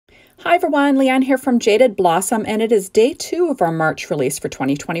Hi everyone, Leanne here from Jaded Blossom, and it is day 2 of our March release for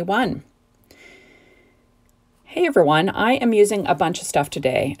 2021. Hey everyone, I am using a bunch of stuff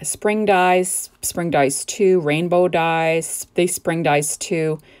today. Spring dies 2, rainbow dies, these spring dies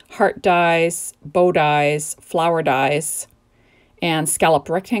 2, heart dies, bow dies, flower dies, and scalloped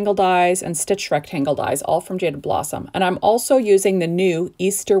rectangle dies and stitched rectangle dies, all from Jaded Blossom. And I'm also using the new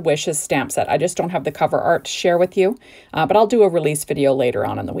Easter Wishes stamp set. I just don't have the cover art to share with you, but I'll do a release video later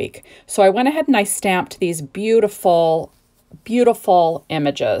on in the week. So I went ahead and I stamped these beautiful, beautiful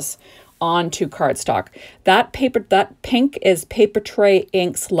images onto cardstock. That pink is Paper Tray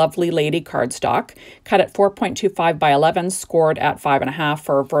Inks Lovely Lady cardstock, cut at 4.25 by 11, scored at 5.5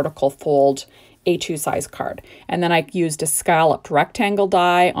 for a vertical fold A2 size card. And then I used a scalloped rectangle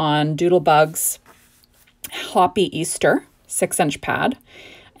die on Doodlebug's Hoppy Easter 6-inch pad.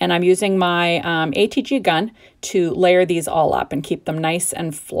 And I'm using my ATG gun to layer these all up and keep them nice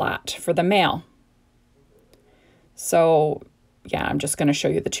and flat for the mail. So yeah, I'm just going to show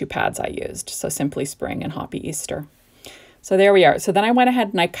you the 2 pads I used. So Simply Spring and Hoppy Easter. So there we are. So then I went ahead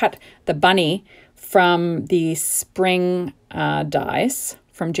and I cut the bunny from the spring dies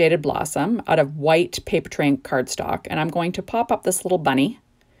from Jaded Blossom out of white paper tray ink cardstock. And I'm going to pop up this little bunny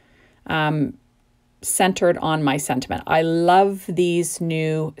centered on my sentiment. I love these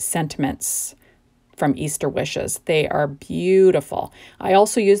new sentiments from Easter Wishes. They are beautiful. I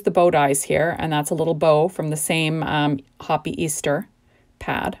also use the bow dies here, and that's a little bow from the same Hoppy Easter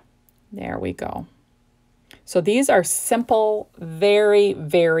pad. There we go. So these are simple, very,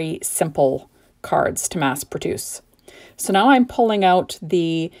 very simple cards to mass produce. So now I'm pulling out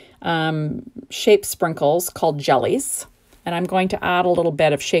the shape sprinkles called jellies, and I'm going to add a little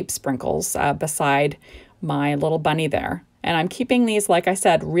bit of shape sprinkles beside my little bunny there. And I'm keeping these, like I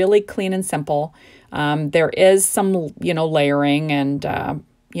said, really clean and simple. There is some, layering and,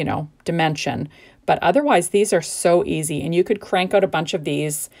 dimension, but otherwise these are so easy, and you could crank out a bunch of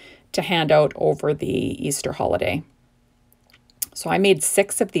these to hand out over the Easter holiday. So I made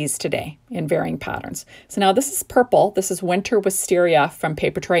 6 of these today in varying patterns. So now this is purple. This is Winter Wisteria from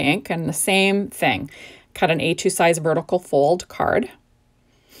Paper Tray Ink, and the same thing. Cut an A2 size vertical fold card.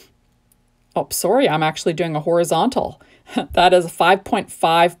 Oh, sorry, I'm actually doing a horizontal. That is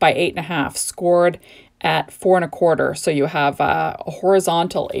 5.5 by 8.5, scored at 4.25. So you have a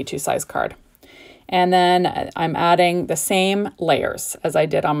horizontal A2 size card. And then I'm adding the same layers as I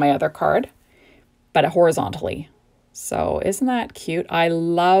did on my other card, but horizontally. So isn't that cute? I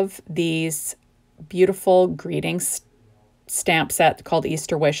love these beautiful greetings stamp set called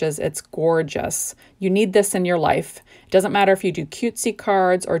Easter Wishes. It's gorgeous. You need this in your life. It doesn't matter if you do cutesy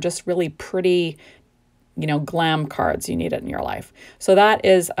cards or just really pretty, glam cards. You need it in your life. So that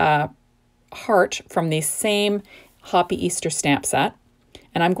is a heart from the same Hoppy Easter stamp set.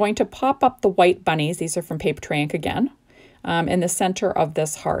 And I'm going to pop up the white bunnies. These are from Paper Tray Ink again. In the center of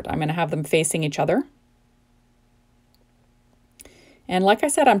this heart. I'm going to have them facing each other. And like I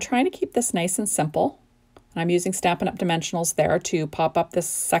said, I'm trying to keep this nice and simple. I'm using Stampin' Up! Dimensionals there to pop up this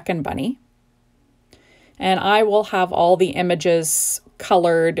second bunny. And I will have all the images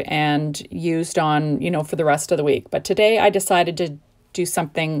colored and used on, for the rest of the week. But today I decided to do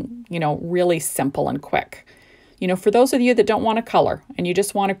something, really simple and quick. For those of you that don't want to color and you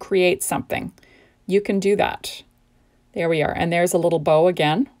just want to create something, you can do that. There we are. And there's a little bow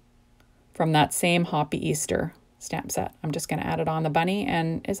again from that same Hoppy Easter stamp set. I'm just going to add it on the bunny,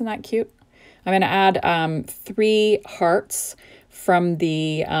 and isn't that cute? I'm going to add 3 hearts from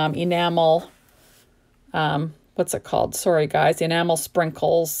the enamel, what's it called? Sorry guys, the enamel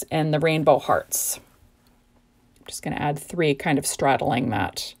sprinkles and the rainbow hearts. I'm just going to add 3 kind of straddling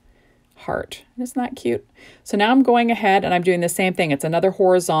that heart. Isn't that cute? So now I'm going ahead and I'm doing the same thing. It's another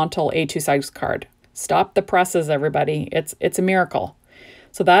horizontal A2 size card. Stop the presses, everybody. It's a miracle.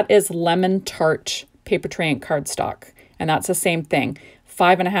 So that is Lemon Tart Paper Tray Ink cardstock, and that's the same thing.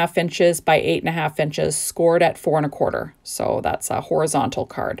 5.5 inches by 8.5 inches, scored at 4.25. So that's a horizontal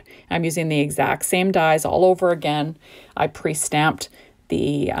card. I'm using the exact same dies all over again. I pre-stamped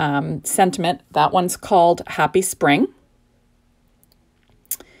the sentiment. That one's called Happy Spring.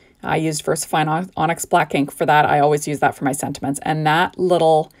 I used VersaFine Onyx Black ink for that. I always use that for my sentiments. And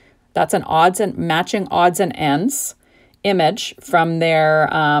that's an matching odds and ends image from their,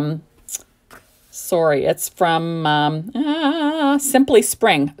 it's from Simply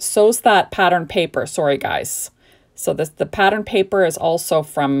Spring. So's that pattern paper. Sorry, guys. So the pattern paper is also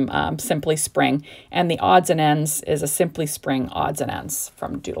from Simply Spring, and the odds and ends is a Simply Spring odds and ends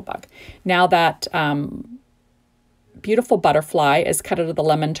from Doodlebug. Now that beautiful butterfly is cut out of the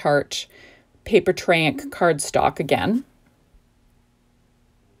Lemon Tart Paper Tray Ink cardstock again.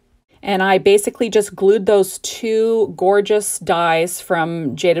 And I basically just glued those two gorgeous dies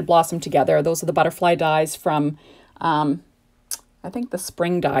from Jaded Blossom together. Those are the butterfly dies from, I think, the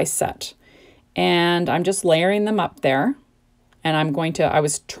spring die set. And I'm just layering them up there. And I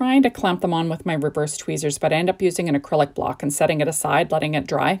was trying to clamp them on with my reverse tweezers, but I ended up using an acrylic block and setting it aside, letting it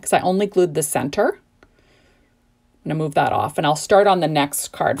dry, because I only glued the center. I'm going to move that off, and I'll start on the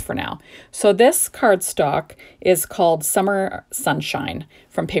next card for now. So this cardstock is called Summer Sunshine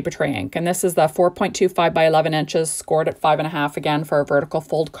from Paper Tray Ink, and this is the 4.25 by 11 inches, scored at 5.5 again for a vertical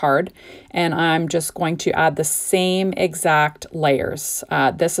fold card. And I'm just going to add the same exact layers.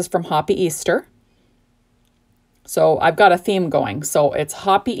 This is from Hoppy Easter. So I've got a theme going. So it's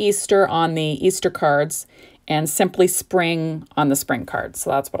Hoppy Easter on the Easter cards and Simply Spring on the spring cards. So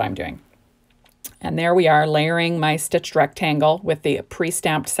that's what I'm doing. And there we are, layering my stitched rectangle with the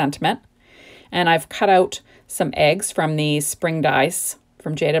pre-stamped sentiment. And I've cut out some eggs from the spring dies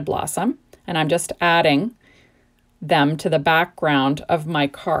from Jaded Blossom. And I'm just adding them to the background of my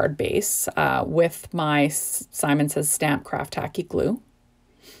card base with my Simon Says Stamp Craft Tacky Glue.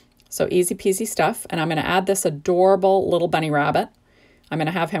 So easy peasy stuff. And I'm going to add this adorable little bunny rabbit. I'm going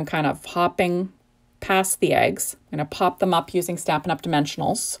to have him kind of hopping past the eggs. I'm going to pop them up using Stampin' Up!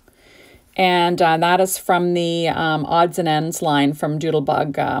 Dimensionals. And that is from the Odds and Ends line from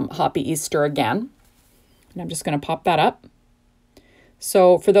Doodlebug, Hoppy Easter again. And I'm just going to pop that up.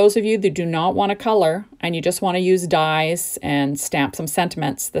 So for those of you that do not want to color and you just want to use dies and stamp some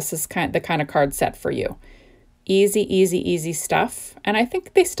sentiments, this is the kind of card set for you. Easy, easy, easy stuff. And I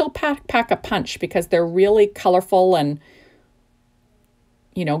think they still pack a punch because they're really colorful and,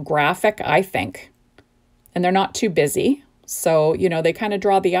 you know, graphic, I think. And they're not too busy. So, you know, they kind of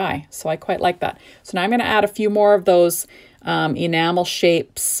draw the eye. So I quite like that. So now I'm going to add a few more of those enamel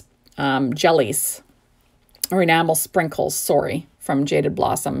shapes jellies, or enamel sprinkles, sorry, from Jaded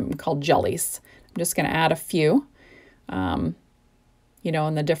Blossom called jellies. I'm just going to add a few, you know,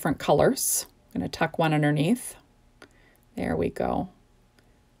 in the different colors. I'm going to tuck one underneath. There we go.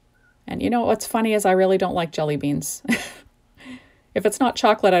 And you know what's funny is I really don't like jelly beans. If it's not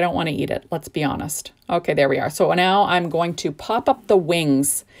chocolate, I don't want to eat it. Let's be honest. Okay, there we are. So now I'm going to pop up the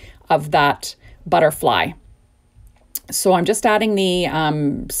wings of that butterfly. So I'm just adding the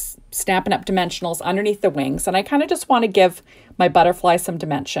Stampin' Up! Dimensionals underneath the wings. And I kind of just want to give my butterfly some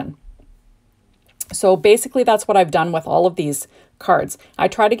dimension. So basically that's what I've done with all of these cards. I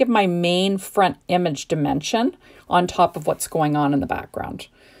try to give my main front image dimension on top of what's going on in the background.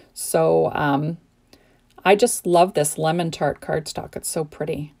 So I just love this lemon tart cardstock. It's so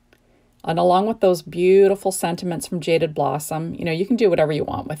pretty. And along with those beautiful sentiments from Jaded Blossom, you know, you can do whatever you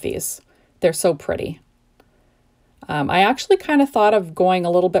want with these. They're so pretty. I actually kind of thought of going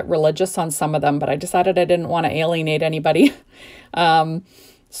a little bit religious on some of them, but I decided I didn't want to alienate anybody.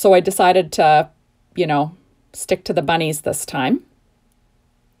 So I decided to, you know, stick to the bunnies this time.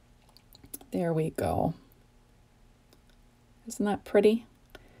 There we go. Isn't that pretty?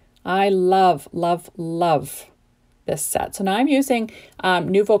 I love, love, love this set. So now I'm using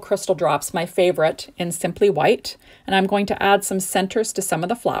Nouveau Crystal Drops, my favorite, in Simply White. And I'm going to add some centers to some of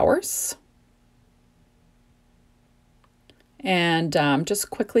the flowers. And just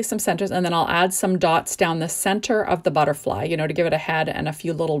quickly some centers. And then I'll add some dots down the center of the butterfly, you know, to give it a head, and a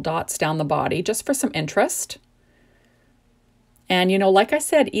few little dots down the body, just for some interest. And, you know, like I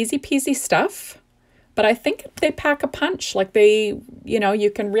said, easy peasy stuff. But I think they pack a punch. Like they, you know, you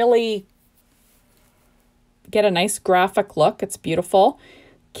can really get a nice graphic look. It's beautiful.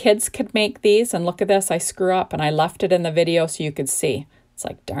 Kids could make these. And look at this. I screw up and I left it in the video so you could see. It's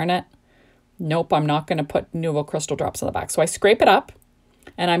like, darn it. Nope, I'm not going to put Nouveau Crystal Drops on the back. So I scrape it up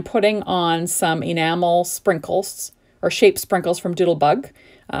and I'm putting on some enamel sprinkles or shape sprinkles from Doodlebug,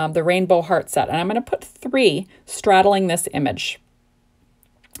 the Rainbow Heart set. And I'm going to put 3 straddling this image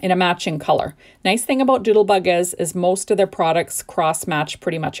in a matching color. Nice thing about Doodlebug is most of their products cross-match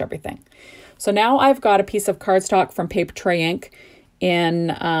pretty much everything. So now I've got a piece of cardstock from Paper Tray Ink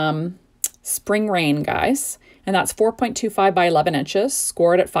in Spring Rain, guys. And that's 4.25 by 11 inches,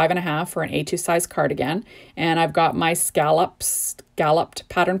 scored at 5.5 for an A2 size cardigan. And I've got my scalloped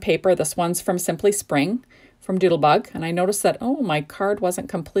pattern paper. This one's from Simply Spring from Doodlebug. And I noticed that, oh, my card wasn't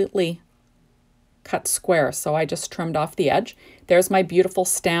completely cut square, so I just trimmed off the edge. There's my beautiful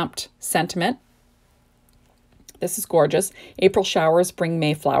stamped sentiment. This is gorgeous. April showers bring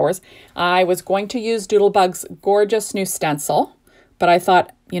May flowers. I was going to use Doodlebug's gorgeous new stencil, but I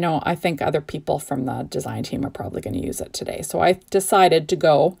thought, you know, I think other people from the design team are probably going to use it today. So I decided to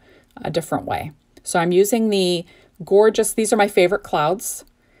go a different way. So I'm using the gorgeous, these are my favorite clouds.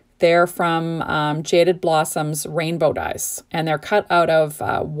 They're from Jaded Blossoms Rainbow Dies, and they're cut out of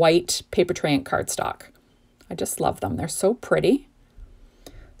white paper tray ink cardstock. I just love them. They're so pretty.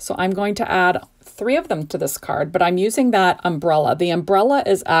 So I'm going to add 3 of them to this card, but I'm using that umbrella. The umbrella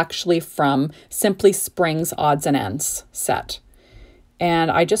is actually from Simply Spring's Odds and Ends set.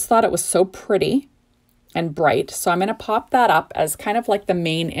 And I just thought it was so pretty and bright. So I'm going to pop that up as kind of like the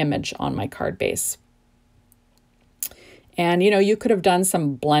main image on my card base. And, you know, you could have done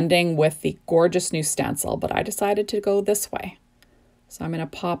some blending with the gorgeous new stencil, but I decided to go this way. So I'm going to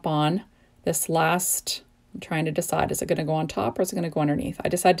pop on this last, I'm trying to decide, is it going to go on top or is it going to go underneath? I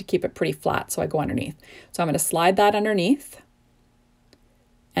decided to keep it pretty flat, so I go underneath. So I'm going to slide that underneath,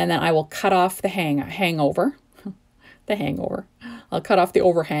 and then I will cut off the hangover. The hangover. I'll cut off the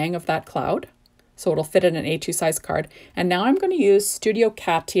overhang of that cloud, so it'll fit in an A2 size card. And now I'm going to use Studio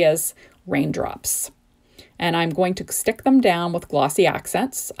Katia's Raindrops. And I'm going to stick them down with glossy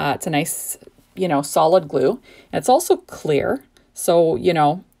accents. It's a nice, you know, solid glue. And it's also clear. So, you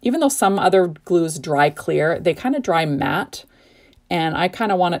know, even though some other glues dry clear, they kind of dry matte. And I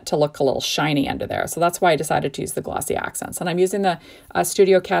kind of want it to look a little shiny under there. So that's why I decided to use the glossy accents. And I'm using the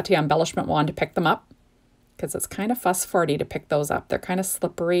Studio Katia embellishment wand to pick them up, because it's kind of fuss-farty to pick those up. They're kind of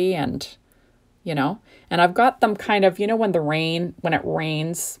slippery and, you know. And I've got them kind of, you know, when it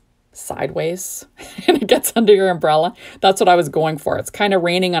rains sideways and it gets under your umbrella. That's what I was going for. It's kind of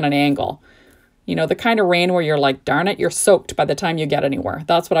raining on an angle. You know, the kind of rain where you're like, darn it, you're soaked by the time you get anywhere.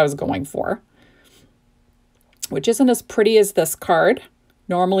 That's what I was going for. Which isn't as pretty as this card.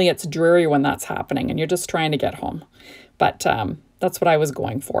 Normally it's dreary when that's happening and you're just trying to get home. But that's what I was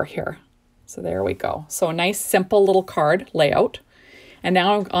going for here. So there we go. So a nice simple little card layout. And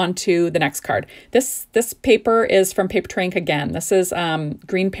now on to the next card. This paper is from Paper Tray Ink again. This is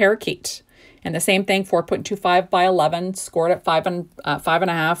Green Parakeet. And the same thing, 4.25 by 11, scored at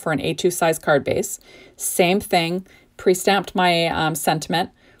 5.5 for an A2 size card base. Same thing, pre-stamped my sentiment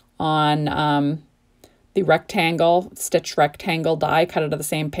on the rectangle, stitch rectangle die, cut out of the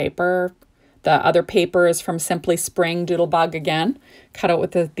same paper. The other paper is from Simply Spring Doodlebug again, cut out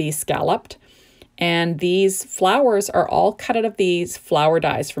with the scalloped. And these flowers are all cut out of these flower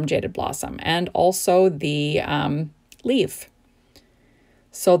dies from Jaded Blossom, and also the leaf.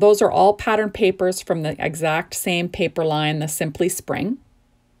 So those are all pattern papers from the exact same paper line, the Simply Spring,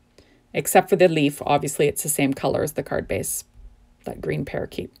 except for the leaf. Obviously, it's the same color as the card base, that green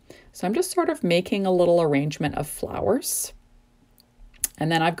parakeet. So I'm just sort of making a little arrangement of flowers.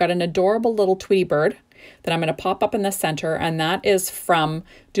 And then I've got an adorable little Tweety bird that I'm going to pop up in the center, and that is from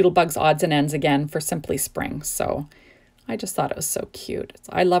Doodlebug's Odds and Ends again for Simply Spring. So I just thought it was so cute.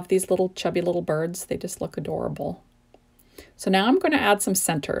 I love these little chubby little birds. They just look adorable. So now I'm going to add some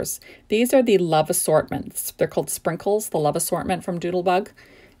centers. These are the Love Assortments. They're called Sprinkles, the Love Assortment from Doodlebug.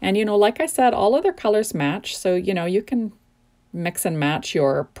 And, you know, like I said, all of their colors match. So, you know, you can mix and match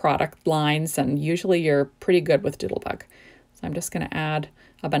your product lines, and usually you're pretty good with Doodlebug. So I'm just going to add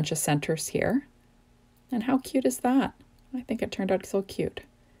a bunch of centers here. And how cute is that? I think it turned out so cute.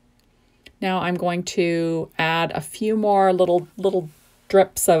 Now I'm going to add a few more little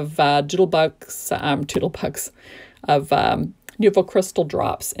drips of Doodlebugs of Nouveau Crystal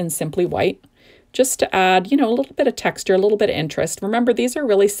drops in Simply White, just to add, you know, a little bit of texture, a little bit of interest. Remember, these are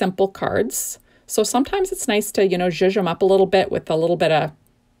really simple cards, so sometimes it's nice to, you know, zhuzh them up a little bit with a little bit of,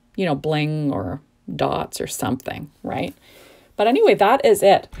 you know, bling or dots or something, right? But anyway, that is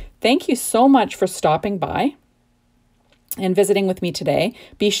it. Thank you so much for stopping by and visiting with me today.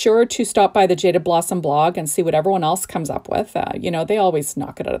 Be sure to stop by the Jaded Blossom blog and see what everyone else comes up with. You know, they always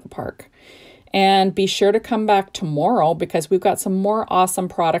knock it out of the park. And be sure to come back tomorrow, because we've got some more awesome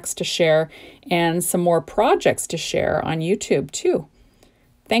products to share and some more projects to share on YouTube too.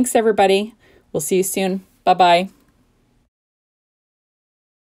 Thanks, everybody. We'll see you soon. Bye-bye.